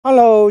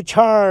Hello,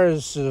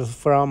 Charles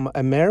from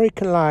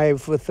American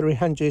Life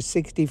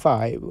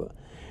 365.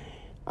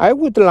 I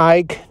would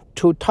like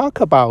to talk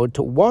about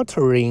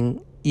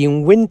watering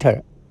in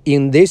winter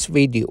in this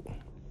video.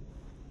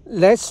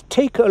 Let's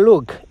take a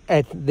look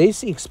at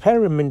this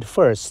experiment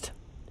first.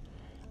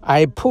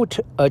 I put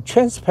a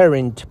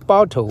transparent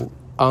bottle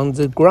on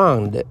the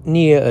ground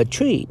near a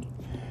tree.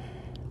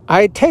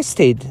 I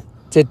tested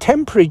the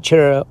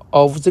temperature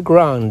of the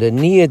ground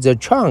near the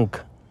trunk.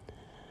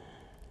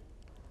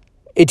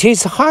 It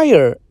is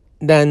higher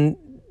than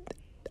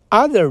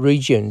other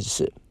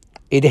regions.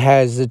 It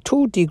has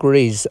 2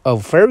 degrees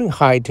of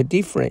Fahrenheit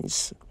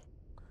difference.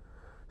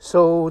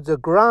 So the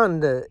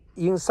ground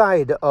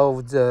inside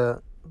of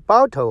the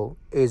bottle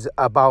is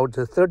about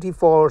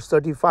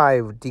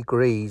 34-35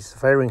 degrees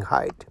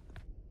Fahrenheit.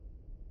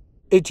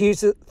 It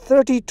is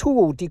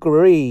 32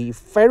 degrees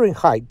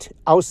Fahrenheit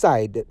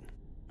outside.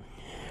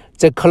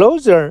 The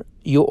closer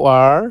you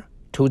are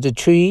to the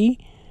tree,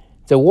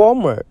 the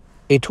warmer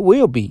it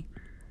will be.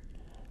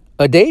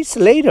 A day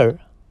later,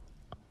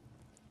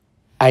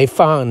 I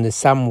found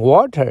some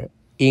water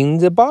in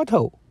the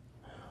bottle.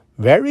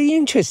 Very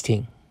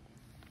interesting.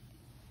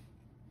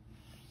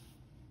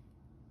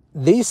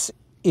 This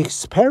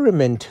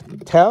experiment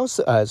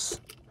tells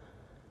us,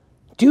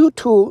 due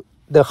to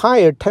the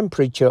higher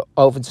temperature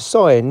of the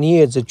soil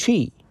near the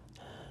tree,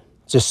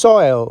 the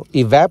soil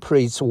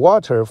evaporates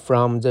water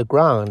from the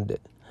ground,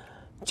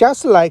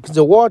 just like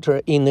the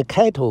water in a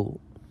kettle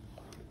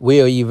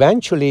will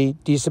eventually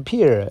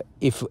disappear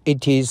if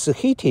it is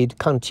heated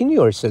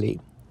continuously.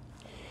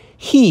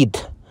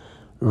 Heat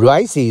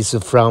rises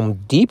from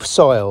deep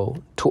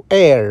soil to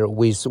air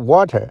with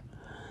water.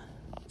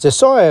 The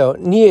soil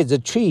near the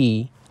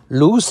tree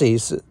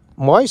loses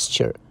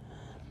moisture.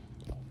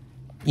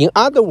 In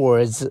other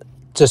words,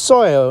 the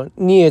soil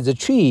near the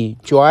tree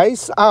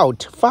dries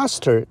out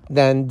faster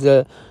than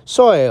the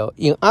soil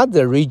in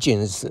other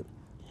regions.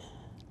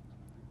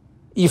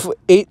 If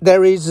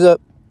there is a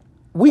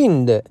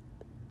wind,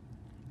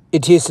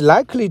 it is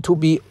likely to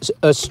be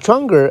a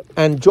stronger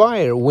and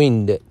drier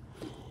wind,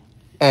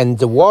 and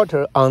the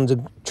water on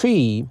the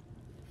tree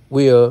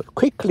will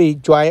quickly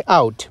dry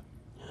out.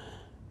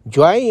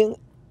 Drying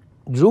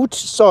root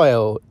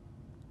soil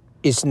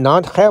is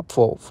not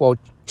helpful for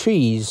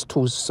trees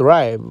to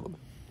thrive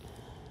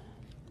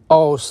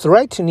or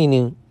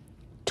threatening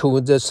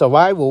to the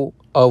survival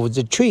of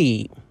the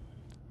tree.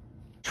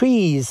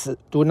 Trees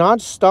do not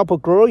stop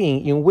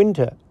growing in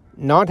winter,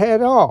 not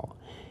at all.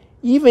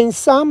 Even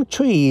some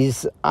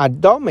trees are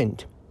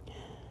dormant.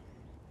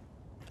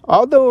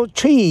 Although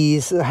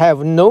trees have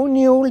no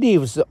new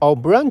leaves or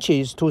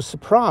branches to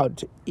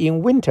sprout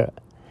in winter,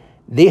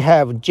 they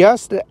have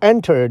just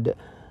entered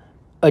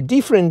a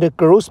different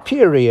growth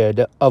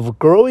period of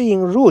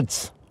growing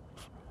roots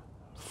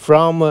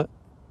from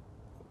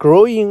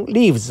growing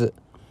leaves,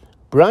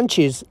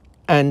 branches,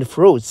 and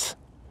fruits.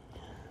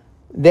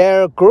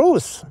 Their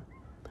growth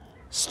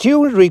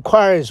still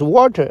requires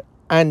water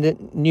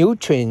and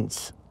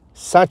nutrients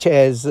such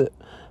as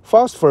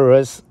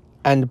phosphorus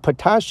and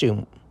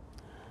potassium.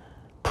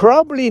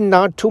 Probably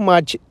not too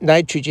much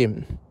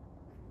nitrogen.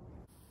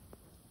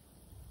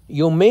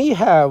 You may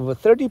have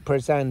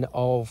 30%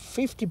 or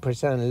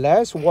 50%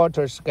 less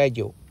water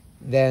schedule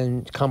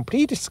than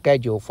complete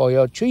schedule for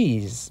your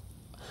trees,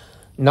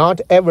 not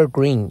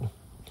evergreen.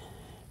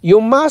 You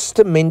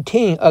must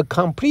maintain a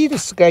complete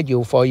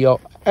schedule for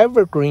your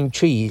evergreen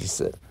trees.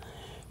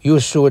 You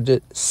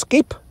should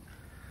skip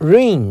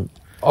rain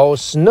or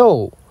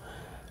snow.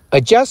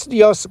 Adjust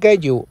your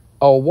schedule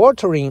or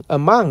watering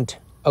amount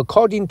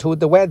according to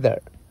the weather.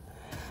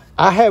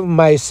 I have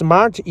my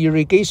smart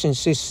irrigation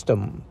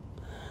system.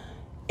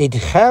 It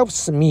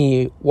helps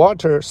me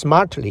water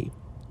smartly.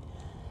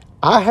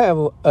 I have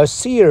a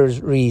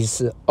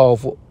series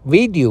of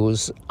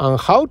videos on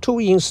how to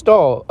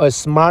install a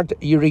smart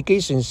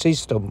irrigation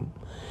system.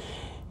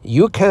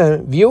 You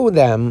can view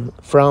them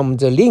from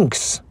the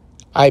links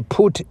I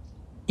put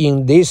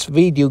in this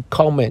video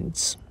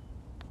comments.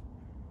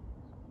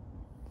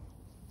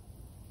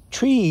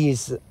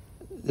 Trees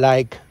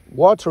like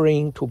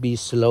watering to be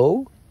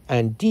slow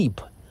and deep.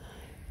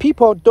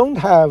 People don't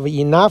have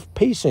enough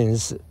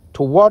patience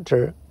to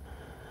water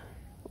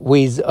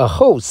with a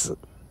hose.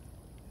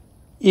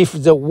 If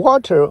the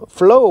water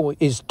flow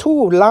is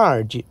too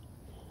large,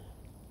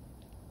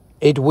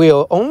 it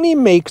will only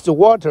make the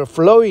water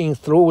flowing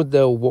through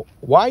the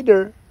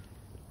wider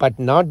but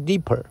not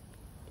deeper,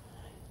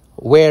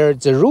 where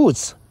the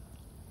roots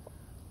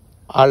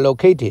are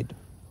located.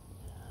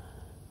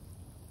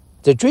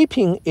 The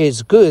dripping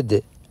is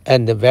good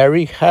and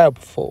very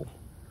helpful.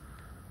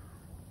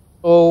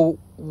 So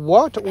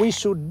what we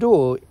should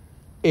do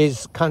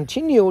is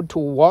continue to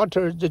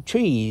water the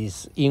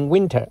trees in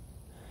winter.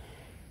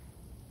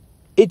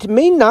 It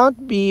may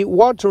not be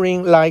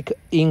watering like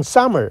in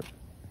summer.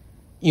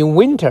 In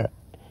winter,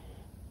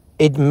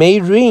 it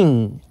may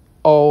rain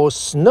or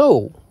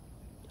snow.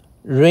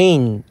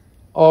 Rain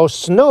or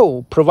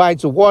snow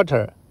provides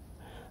water.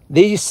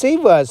 They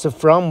save us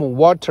from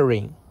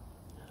watering.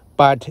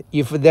 But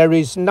if there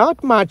is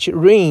not much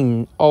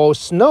rain or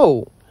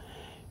snow,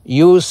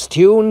 you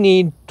still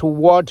need to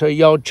water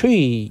your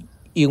tree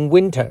in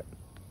winter.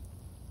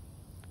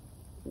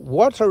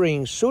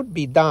 Watering should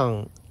be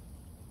done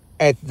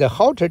at the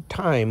hotter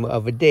time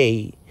of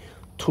day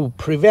to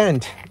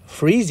prevent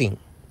freezing.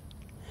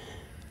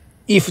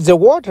 If the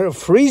water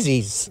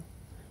freezes,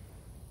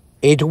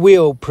 it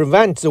will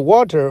prevent the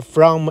water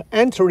from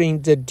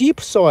entering the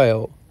deep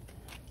soil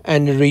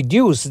and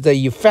reduce the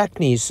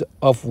effectiveness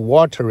of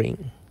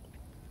watering.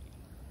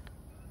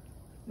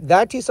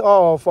 That is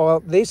all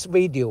for this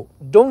video.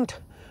 Don't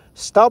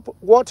stop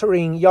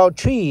watering your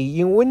tree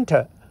in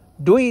winter.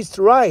 Do it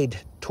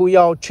right to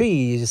your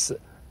trees.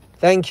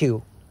 Thank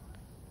you.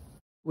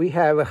 We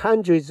have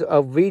hundreds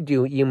of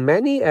videos in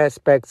many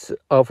aspects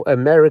of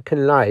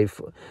American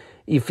life.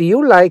 If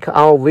you like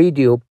our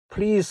video,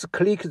 please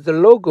click the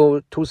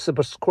logo to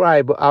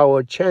subscribe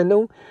our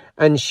channel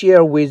and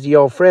share with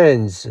your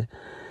friends.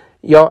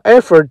 Your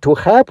effort to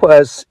help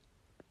us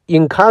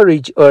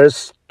encourage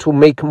us to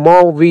make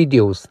more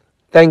videos.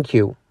 Thank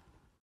you.